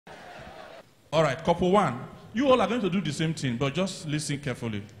All right, couple one. You all are going to do the same thing, but just listen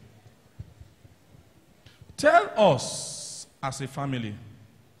carefully. Tell us, as a family,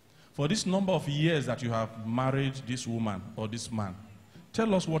 for this number of years that you have married this woman or this man,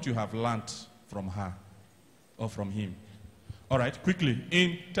 tell us what you have learned from her or from him. All right, quickly,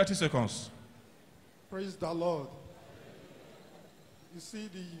 in 30 seconds. Praise the Lord. You see,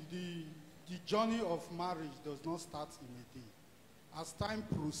 the journey of marriage does not start in a day. As time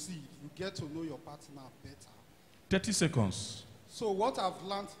proceeds, you get to know your partner better. 30 seconds. So what I've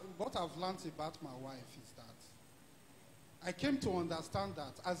learned about my wife is that I came to understand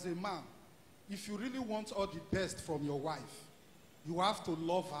that as a man, if you really want all the best from your wife, you have to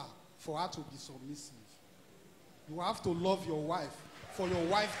love her for her to be submissive. You have to love your wife for your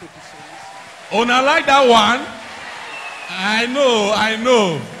wife to be submissive. Oh, now like that one? I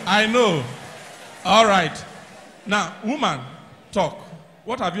know. All right. Now, woman, talk.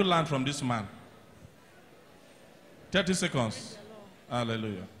 What have you learned from this man? 30 seconds.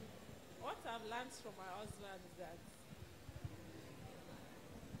 Hallelujah. What I've learned from my husband is that,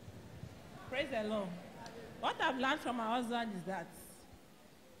 praise the Lord. What I've learned from my husband is that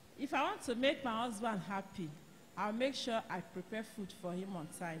if I want to make my husband happy, I'll make sure I prepare food for him on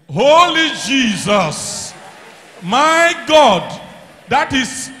time. Holy Jesus. My God. That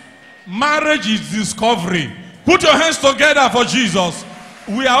is marriage is discovery. Put your hands together for Jesus.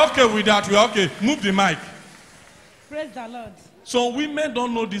 We are okay with that. We are okay. Move the mic. Praise the Lord. So women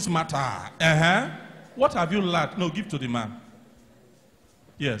don't know this matter. What have you learned? No, give to the man.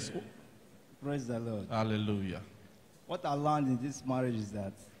 Yes. Praise the Lord. Hallelujah. What I learned in this marriage is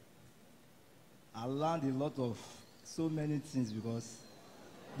that I learned a lot of so many things because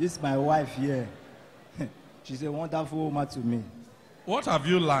this my wife here. She's a wonderful woman to me. What have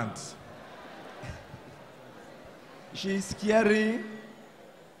you learned? She's caring,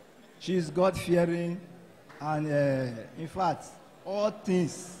 she's God-fearing, and in fact, all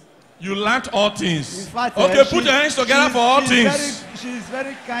things. You learned all things. In fact, okay, put your hands together for all things. She's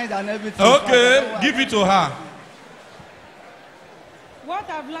very kind and everything. Okay, give it to her. What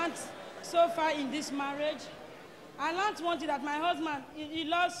I've learned so far in this marriage, I learned one thing, that my husband, he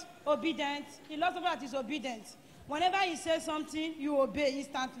loves obedience. He loves somebody that is obedient. Whenever he says something, you obey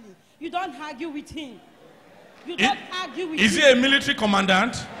instantly. You don't argue with him. You don't argue with him. Is he a military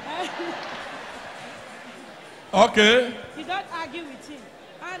commandant? Okay. You don't argue with him.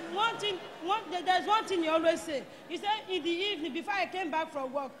 And there's one thing he always say. He said, in the evening, before I came back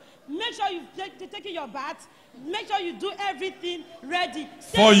from work, make sure you take your bath. Make sure you do everything ready.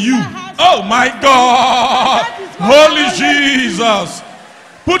 For you. Oh my God. Holy Jesus.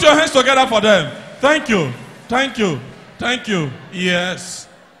 Put your hands together for them. Thank you. Thank you. Thank you. Yes.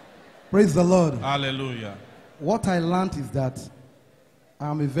 Praise the Lord. Hallelujah. What I learned is that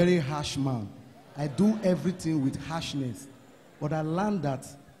I'm a very harsh man. I do everything with harshness. But I learned that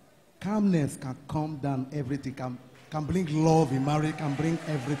calmness can calm down everything, can bring love in marriage, can bring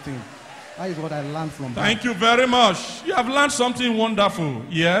everything. That is what I learned from that. Thank you very much. You have learned something wonderful.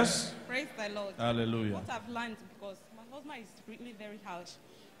 Yes? Praise the Lord. Hallelujah. What I've learned, because my husband is really very harsh.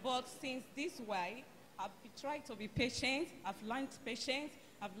 But since this way, I've tried to be patient. I've learned patience.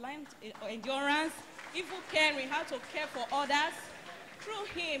 I've learned endurance, even caring, how to care for others. Through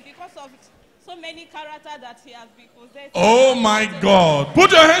him, because of so many characters that he has been possessed. Oh my God.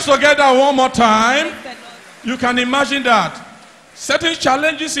 Put your hands together one more time. You can imagine that. Certain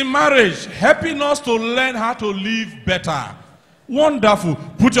challenges in marriage, helping us to learn how to live better. Wonderful.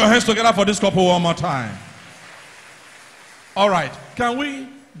 Put your hands together for this couple one more time. All right. Can we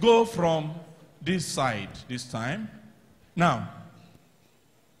go from this side this time? Now,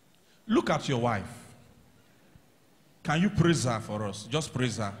 look at your wife. Can you praise her for us? Just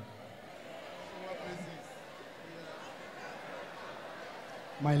praise her.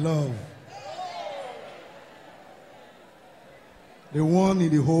 My love. The one in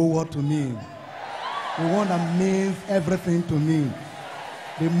the whole world to me. The one that means everything to me.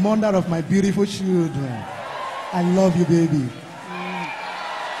 The mother of my beautiful children. I love you, baby.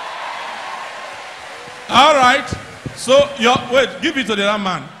 All right. So, wait, give it to the other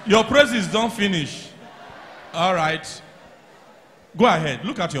man. Your praises don't finish. All right. Go ahead.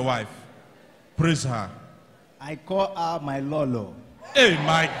 Look at your wife. Praise her. I call her my Lolo. Hey,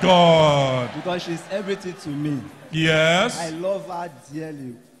 my God. Because she's everything to me. Yes. I love her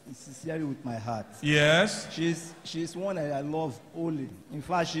dearly, sincerely with my heart. Yes. She's one that I love wholly. In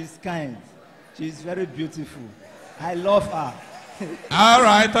fact, she's kind. She's very beautiful. I love her. All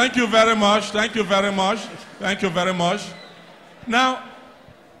right. Thank you very much. Thank you very much. Thank you very much. Now,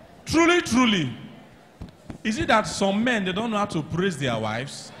 truly, is it that some men, they don't know how to praise their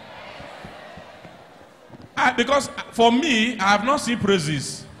wives? Because for me, I have not seen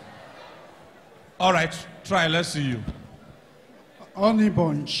praises. All right, try. Let's see you. Honey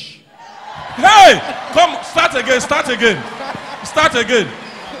bunch. Hey, come, start again. Start again. Start again.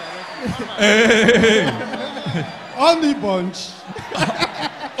 Hey. Honey bunch.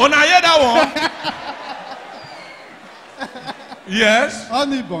 On I hear that one. Yes.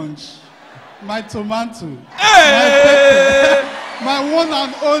 Honey bunch. My tomato. Hey. My one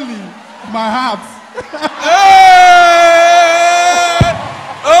and only. My heart. Hey.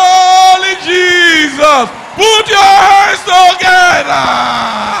 Holy Jesus. Put your hands together.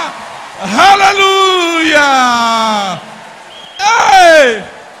 Hallelujah. Hey.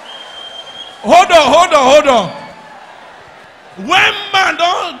 Hold on. When man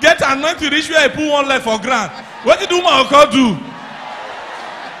don't get anointed, reach where he put one leg for ground. What did the woman can't do?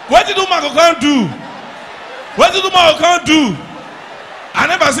 What did the woman can't do? What did the woman can't do? I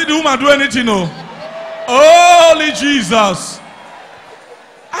never see the woman do anything, no. Holy Jesus.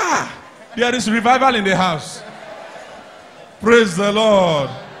 There is revival in the house. Praise the Lord.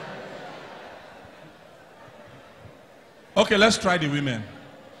 Okay, let's try the women.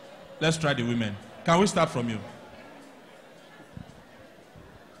 Let's try the women. Can we start from you?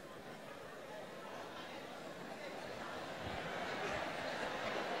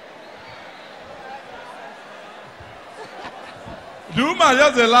 The woman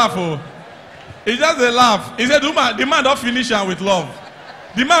just a laugh. Oh. It's just a laugh. He said the man don't finish her with love.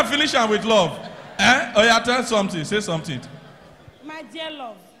 The man finish her with love. Eh? Oh, yeah, tell something. Say something. My dear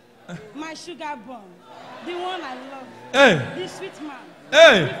love, my sugar bun, the one I love, Hey. the sweet man.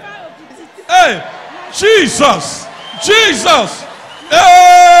 Hey. The fire of the city. Hey. Jesus. Jesus.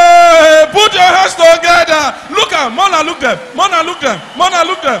 Hey. Put your hands together. Look at Mona, look them. Mona, look them. Mona,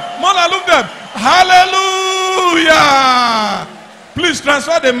 look them. Mona, look them. Hallelujah. Please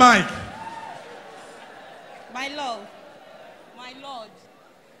transfer the mic. My love, my Lord,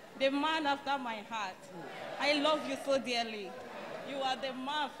 the man after my heart. I love you so dearly. You are the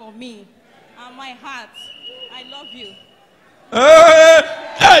man for me and my heart. I love you.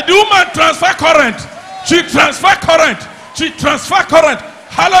 Hey, the woman transfer current. She transfer current. She transfer current.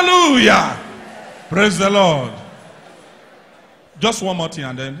 Hallelujah. Praise the Lord. Just one more thing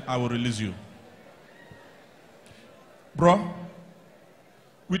and then I will release you. Bro,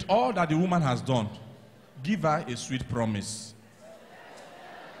 with all that the woman has done, give her a sweet promise.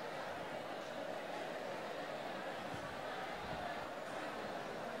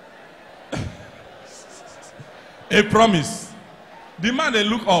 A promise. The man, they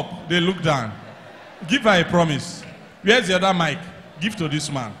look up, they look down. Give her a promise. Where's the other mic? Give to this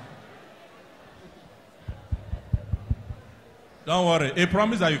man. Don't worry. A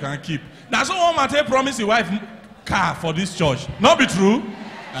promise that you can keep. Now, someone might take promise your wife car for this church. Not be true?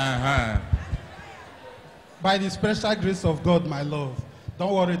 By the special grace of God, my love.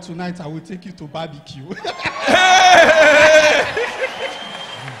 Don't worry, tonight I will take you to barbecue. Hey!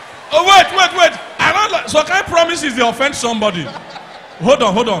 Oh, wait. I don't like, so can I promise is they offend somebody? Hold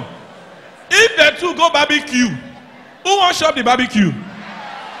on. If the two go barbecue, who wants to shop the barbecue?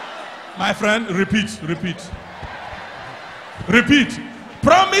 My friend, repeat.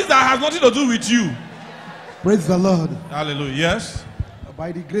 Promise that has nothing to do with you. Praise the Lord. Hallelujah. Yes.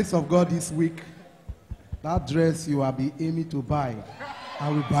 By the grace of God this week, that dress you are be aiming to buy, I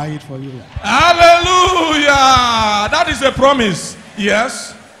will buy it for you. Hallelujah. That is a promise.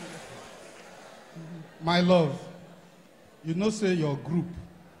 Yes. My love, you know say your group,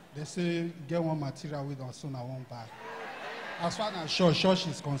 they say get one material with us soon I won't buy. As far as church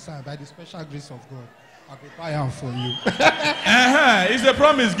is concerned, by the special grace of God, I will buy them for you. It's a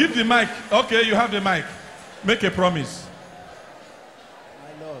promise. Give the mic. Okay, you have the mic. Make a promise.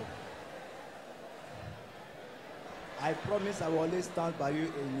 My Lord, I promise I will always stand by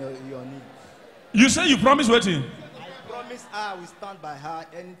you in your need. You say you promise waiting? I promise I will stand by her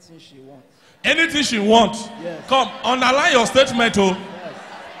anything she wants. Anything she wants. Yes. Come, underline your statement. Oh. Yes.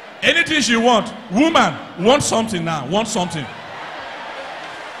 Anything she wants. Woman, want something now. Want something.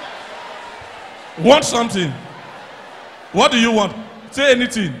 Want something. What do you want? Say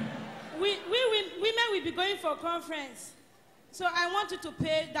anything. We women will be going for conference. So I want you to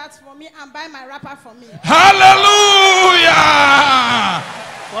pay that for me and buy my wrapper for me. Hallelujah!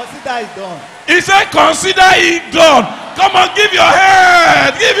 Consider it done. He said, consider it done. Come on, give your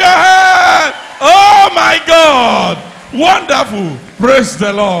hand. Give your hand. Oh my God. Wonderful. Praise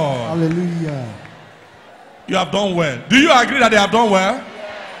the Lord. Hallelujah. You have done well. Do you agree that they have done well?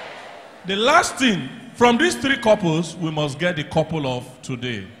 The last thing, from these three couples, we must get the couple of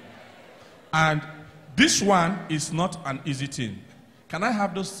today. And this one is not an easy thing. Can I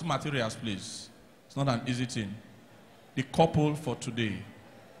have those materials, please? It's not an easy thing. The couple for today.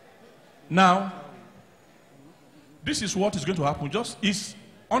 Now, this is what is going to happen. Just is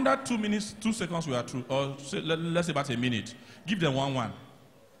under 2 minutes, 2 seconds we are through. Or say, let's say about a minute. Give them 1-1.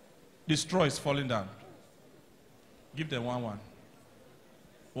 The straw is falling down. Give them 1-1.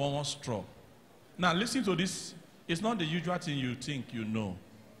 1 straw. Now listen to this. It's not the usual thing you think you know.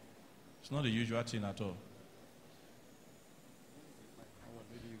 It's not the usual thing at all.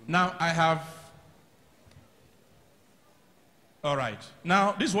 Now I have. All right.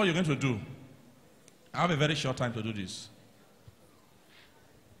 Now this is what you're going to do. I have a very short time to do this.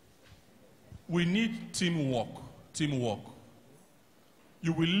 We need teamwork. Teamwork.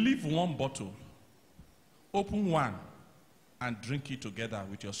 You will leave one bottle, open one, and drink it together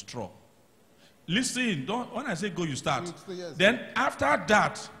with your straw. Listen, don't, when I say go, you start. Yes. Then after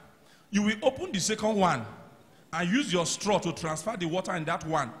that, you will open the second one and use your straw to transfer the water in that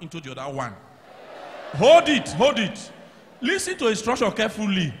one into the other one. Hold it, hold it. Listen to instruction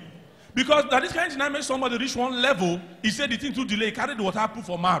carefully. Because that this kind of thing, make somebody reach one level, he said the thing too delay, carry the water, put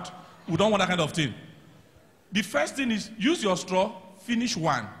for mouth. We don't want that kind of thing. The first thing is use your straw, finish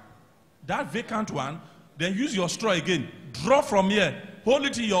one. That vacant one, then use your straw again. Draw from here, hold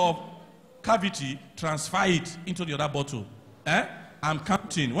it in your cavity, transfer it into the other bottle. I'm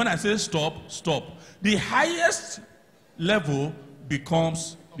counting. When I say stop, stop. The highest level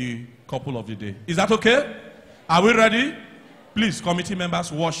becomes the couple of the day. Is that okay? Are we ready? Please, committee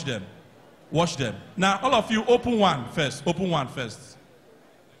members, wash them. Wash them. Now, all of you, open one first. Open one first.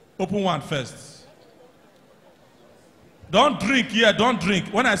 Open one first. Don't drink yet. Don't drink.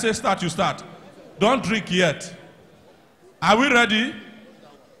 When I say start, you start. Don't drink yet. Are we ready?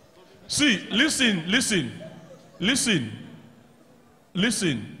 See, listen, listen, listen,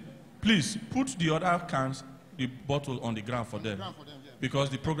 listen. Please put the other cans, the bottle on the ground for them. Because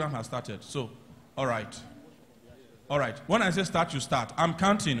the program has started. So, all right. All right. When I say start, you start. I'm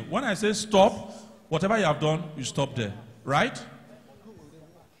counting. When I say stop, whatever you have done, you stop there. Right?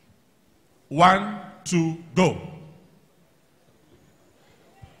 1, 2, go.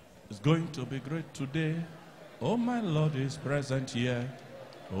 It's going to be great today. Oh, my Lord is present here.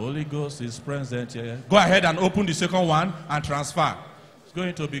 Holy Ghost is present here. Go ahead and open the second one and transfer. It's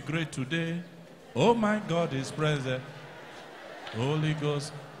going to be great today. Oh, my God is present. Holy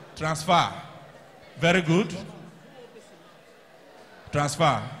Ghost. Transfer. Very good.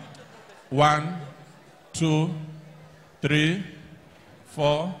 Transfer. 1, 2, 3,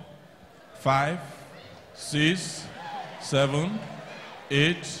 4, 5, 6, 7,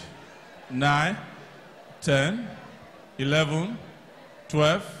 8, 9, 10, 11,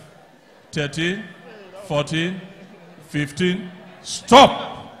 12, 13, 14, 15.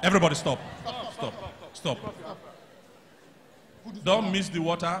 Stop! Everybody stop. Stop. Stop. Don't miss the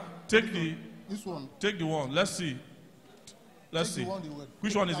water. Take the this one. Take the one. Let's see. Let's see.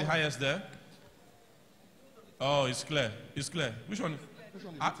 Which one is the highest there? Oh, it's clear. It's clear. Which one?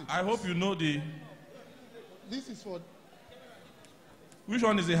 I hope you know the. This is for. Which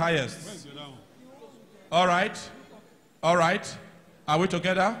one is the highest? All right. All right. Are we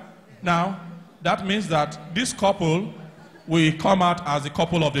together? Now, that means that this couple will come out as the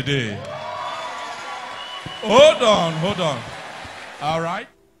couple of the day. Hold on, hold on. All right.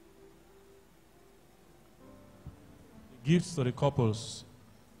 Gifts to the couples.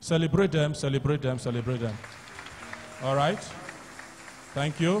 Celebrate them, celebrate them, celebrate them. All right.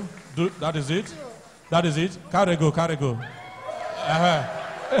 Thank you. That is it. That is it. Carry go, carry go.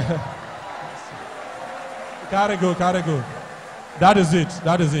 Carry go, carry go. That is it.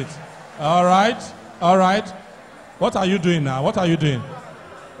 That is it. All right. All right. What are you doing now? What are you doing?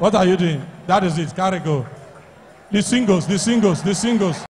 What are you doing? That is it. Carry go. The singles, the singles, the singles.